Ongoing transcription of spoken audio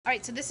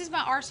Alright, so this is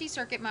my RC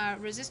circuit. My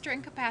resistor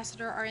and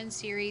capacitor are in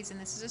series,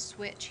 and this is a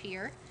switch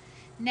here.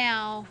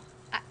 Now,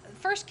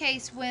 first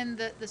case, when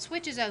the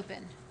switch is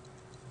open,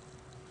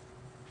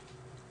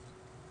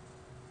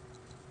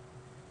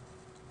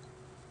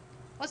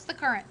 what's the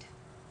current?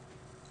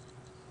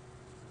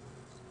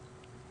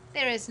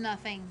 There is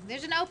nothing.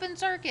 There's an open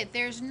circuit.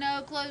 There's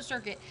no closed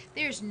circuit.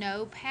 There's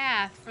no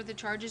path for the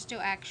charges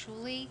to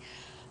actually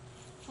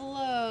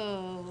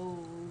flow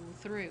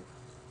through.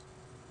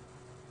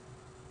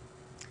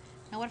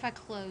 Now what if I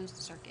close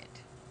the circuit?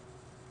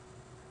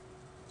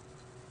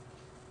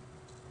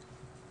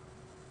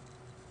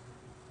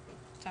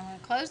 So I'm going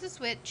to close the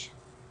switch,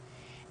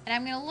 and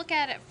I'm going to look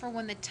at it for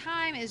when the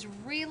time is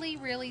really,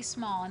 really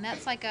small. And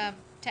that's like a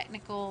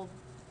technical,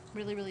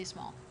 really, really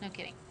small. No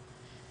kidding.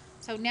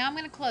 So now I'm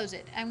going to close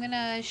it. I'm going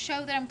to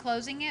show that I'm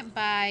closing it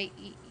by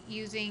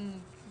using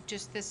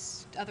just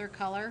this other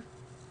color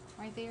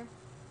right there.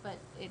 But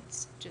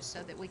it's just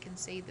so that we can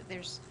see that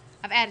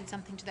I've added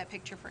something to that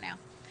picture for now.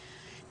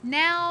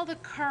 Now the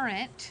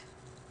current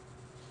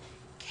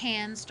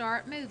can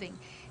start moving.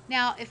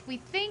 Now, if we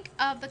think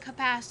of the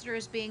capacitor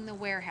as being the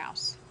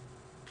warehouse,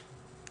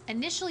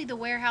 initially the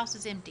warehouse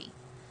is empty.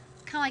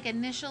 Kind of like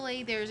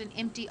initially there's an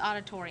empty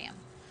auditorium.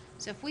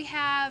 So if we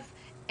have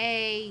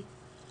a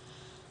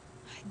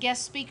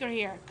guest speaker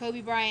here,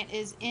 Kobe Bryant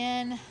is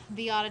in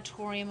the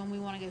auditorium and we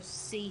want to go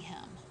see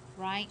him,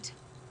 right?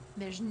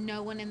 There's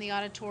no one in the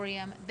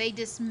auditorium. They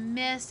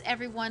dismiss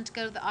everyone to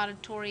go to the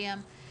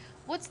auditorium.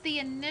 What's the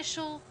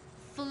initial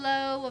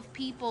flow of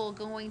people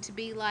going to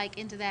be like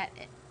into that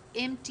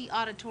empty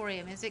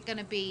auditorium? Is it going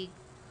to be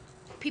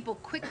people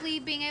quickly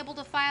being able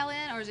to file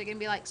in, or is it going to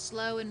be like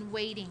slow and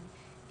waiting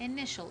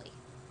initially?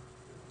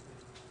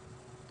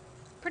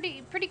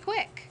 Pretty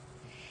quick.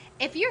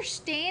 If you're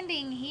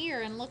standing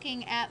here and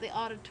looking at the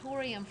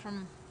auditorium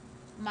from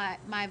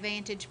my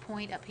vantage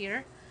point up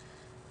here,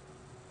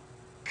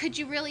 could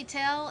you really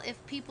tell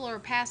if people are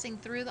passing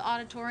through the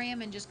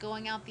auditorium and just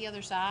going out the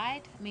other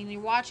side? I mean,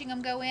 you're watching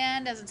them go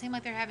in. Doesn't seem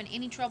like they're having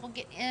any trouble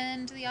getting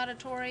into the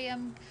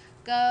auditorium.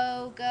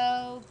 Go,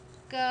 go,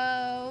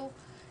 go.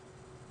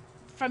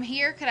 From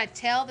here, could I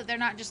tell that they're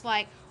not just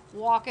like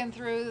walking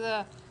through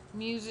the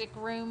music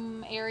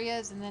room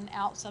areas and then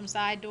out some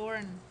side door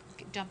and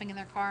jumping in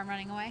their car and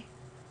running away?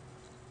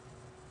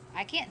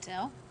 I can't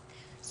tell.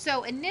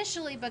 So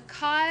initially,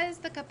 because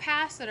the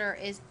capacitor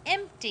is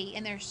empty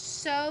and there's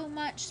so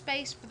much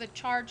space for the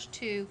charge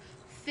to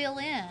fill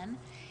in,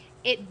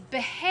 it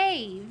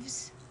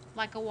behaves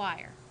like a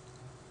wire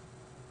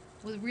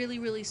with really,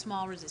 really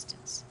small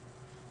resistance.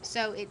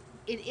 So it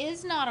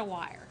is not a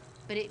wire,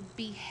 but it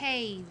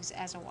behaves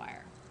as a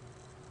wire.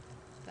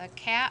 The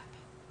cap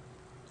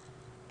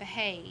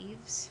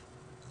behaves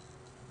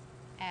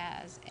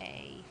as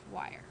a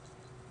wire.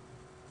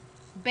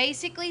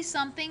 Basically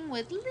something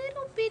with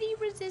little bitty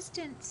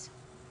resistance.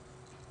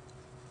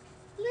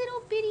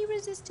 Little bitty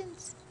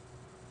resistance.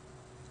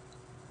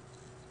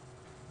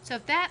 So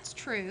if that's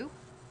true,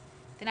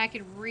 then I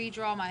could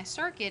redraw my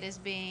circuit as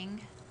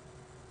being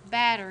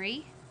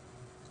battery,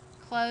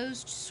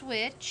 closed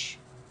switch,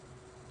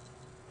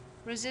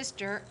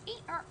 resistor,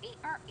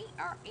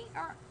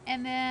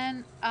 and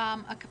then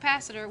a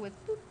capacitor with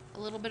a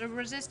little bit of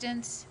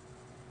resistance,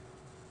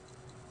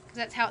 because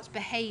that's how it's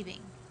behaving.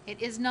 It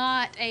is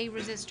not a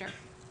resistor.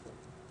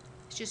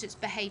 It's just its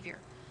behavior.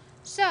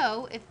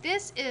 So if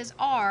this is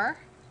R,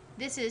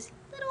 this is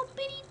little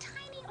bitty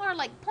tiny R,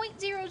 like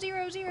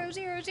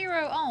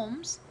 0.00000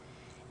 ohms,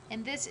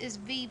 and this is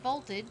V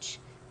voltage,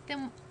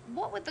 then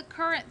what would the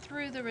current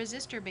through the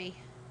resistor be?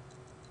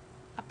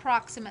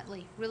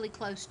 Approximately, really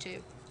close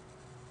to.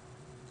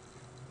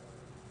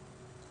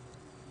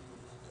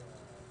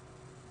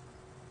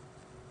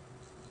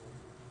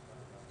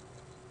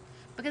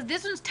 Because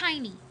this one's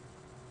tiny.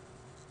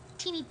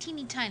 Teeny,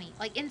 teeny, tiny.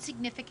 Like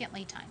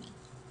insignificantly tiny.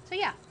 So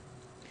yeah.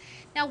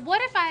 Now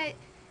what if I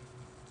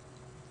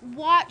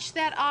watch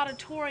that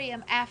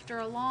auditorium after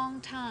a long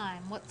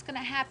time? What's going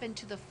to happen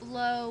to the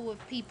flow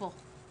of people?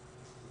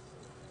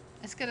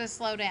 It's going to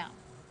slow down.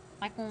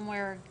 Like when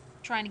we're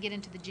trying to get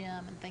into the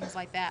gym and things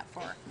like that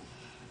for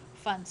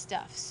fun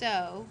stuff.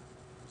 So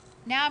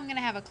now I'm going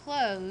to have a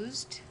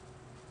closed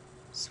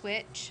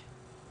switch.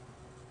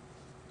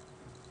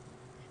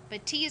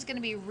 But T is going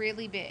to be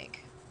really big.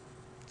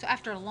 So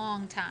after a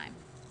long time.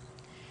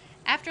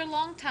 After a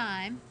long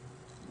time,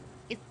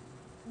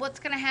 what's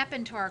going to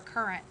happen to our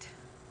current?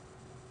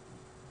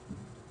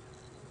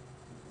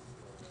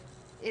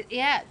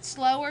 It's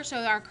slower, so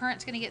our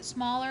current's going to get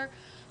smaller.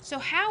 So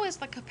how is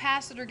the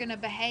capacitor going to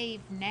behave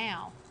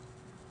now?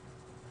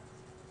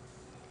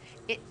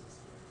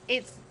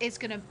 Its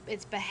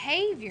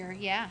behavior,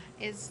 yeah,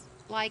 is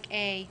like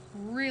a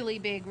really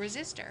big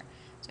resistor.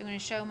 So I'm going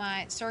to show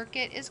my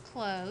circuit is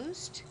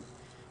closed,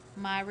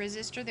 my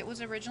resistor that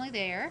was originally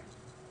there,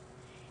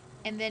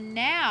 and then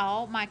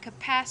now my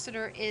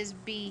capacitor is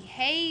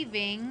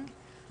behaving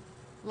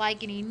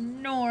like an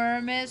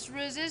enormous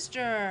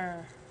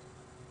resistor.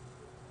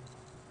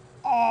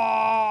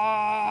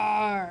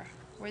 R.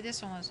 Where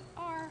this one was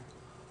R.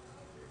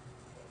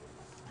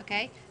 Okay.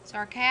 Okay, so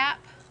our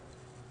cap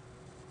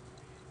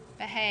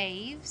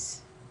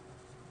behaves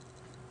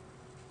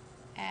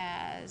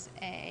as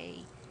a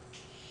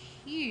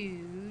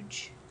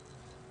huge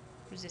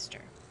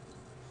resistor.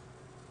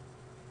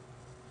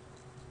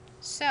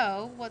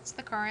 So, what's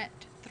the current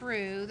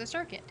through the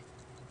circuit?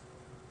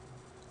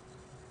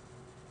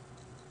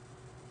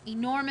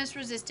 Enormous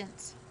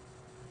resistance.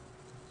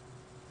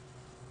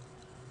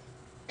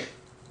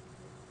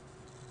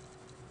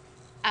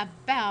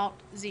 About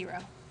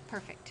 0.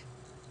 Perfect.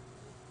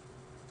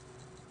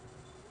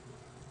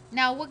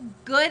 Now,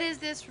 what good is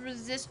this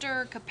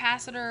resistor,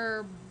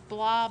 capacitor,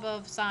 blob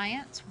of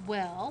science?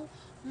 Well,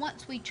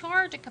 once we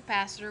charge a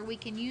capacitor, we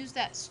can use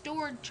that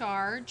stored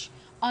charge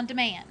on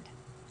demand.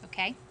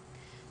 Okay?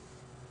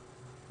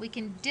 We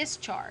can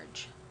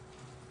discharge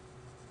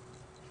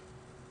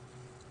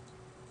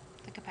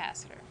the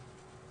capacitor.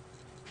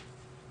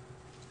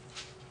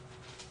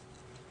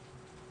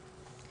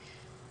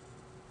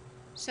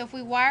 So if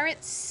we wire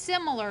it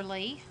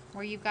similarly,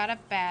 where you've got a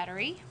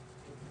battery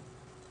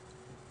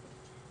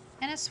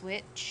and a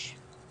switch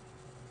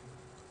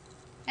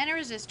and a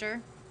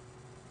resistor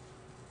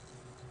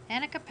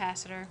and a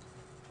capacitor,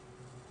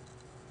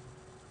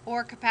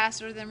 or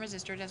capacitor then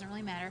resistor, doesn't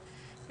really matter.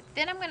 But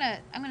then I'm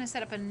gonna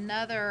set up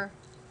another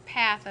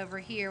path over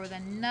here with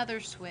another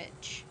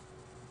switch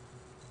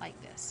like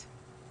this.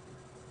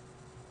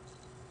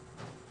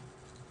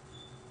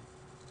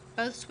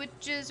 Both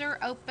switches are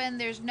open,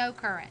 there's no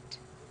current.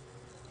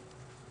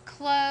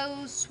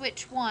 Close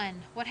switch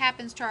 1. What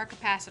happens to our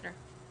capacitor?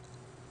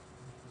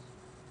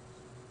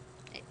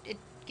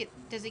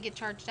 Does it get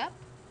charged up?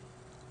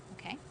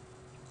 Okay.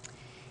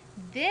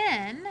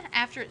 Then,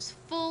 after it's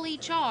fully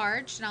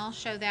charged, and I'll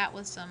show that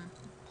with some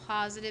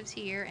positives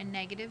here and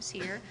negatives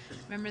here.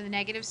 Remember the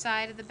negative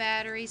side of the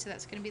battery, so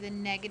that's going to be the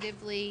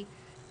negatively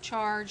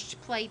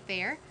charged plate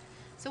there.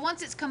 So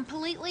once it's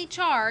completely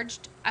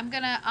charged, I'm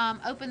going to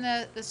open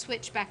the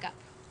switch back up.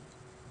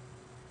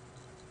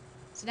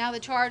 So now the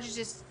charge is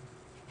just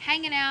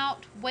hanging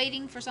out,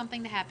 waiting for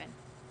something to happen.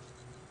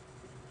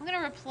 I'm going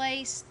to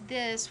replace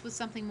this with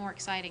something more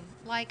exciting,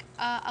 like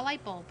a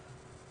light bulb.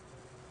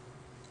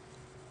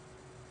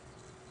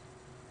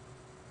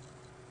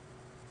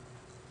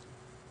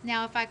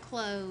 Now if I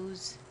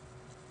close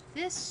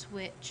this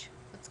switch,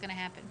 what's going to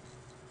happen?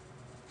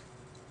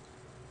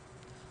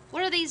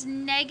 What are these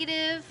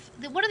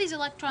what are these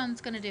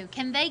electrons going to do?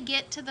 Can they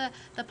get to the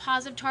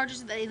positive charges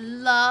that they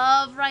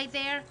love right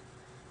there?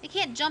 They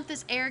can't jump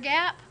this air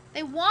gap.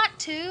 They want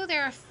to.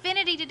 Their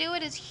affinity to do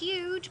it is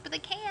huge, but they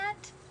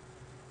can't.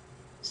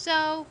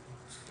 So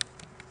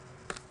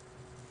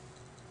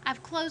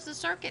I've closed the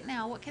circuit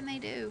now. What can they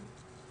do?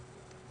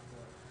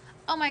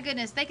 Oh my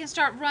goodness, they can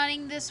start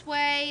running this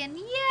way, and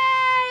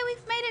yay,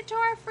 we've made it to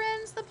our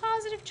friends, the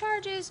positive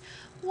charges.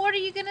 What are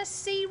you going to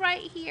see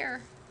right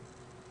here?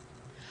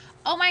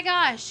 Oh my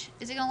gosh,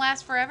 is it going to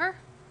last forever?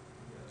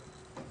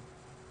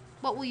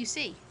 What will you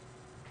see?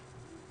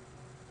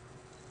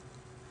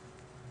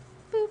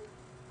 Boop.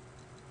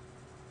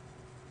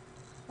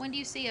 When do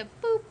you see a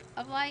boop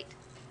of light?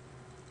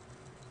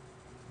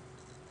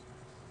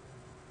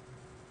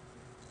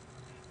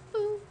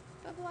 Boop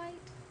of light.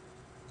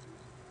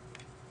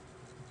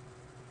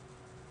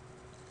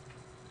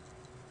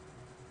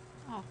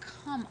 Oh,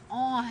 come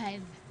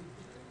on.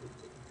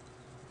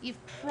 You've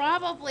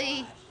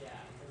probably...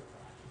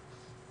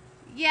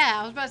 Yeah,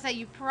 I was about to say,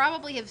 you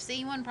probably have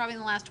seen one probably in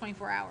the last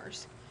 24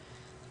 hours.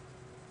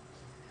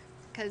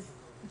 Because...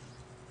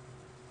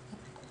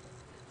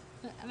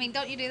 I mean,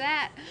 don't you do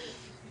that?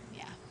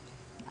 Yeah.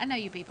 I know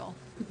you people.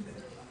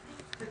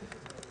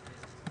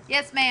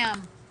 Yes,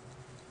 ma'am.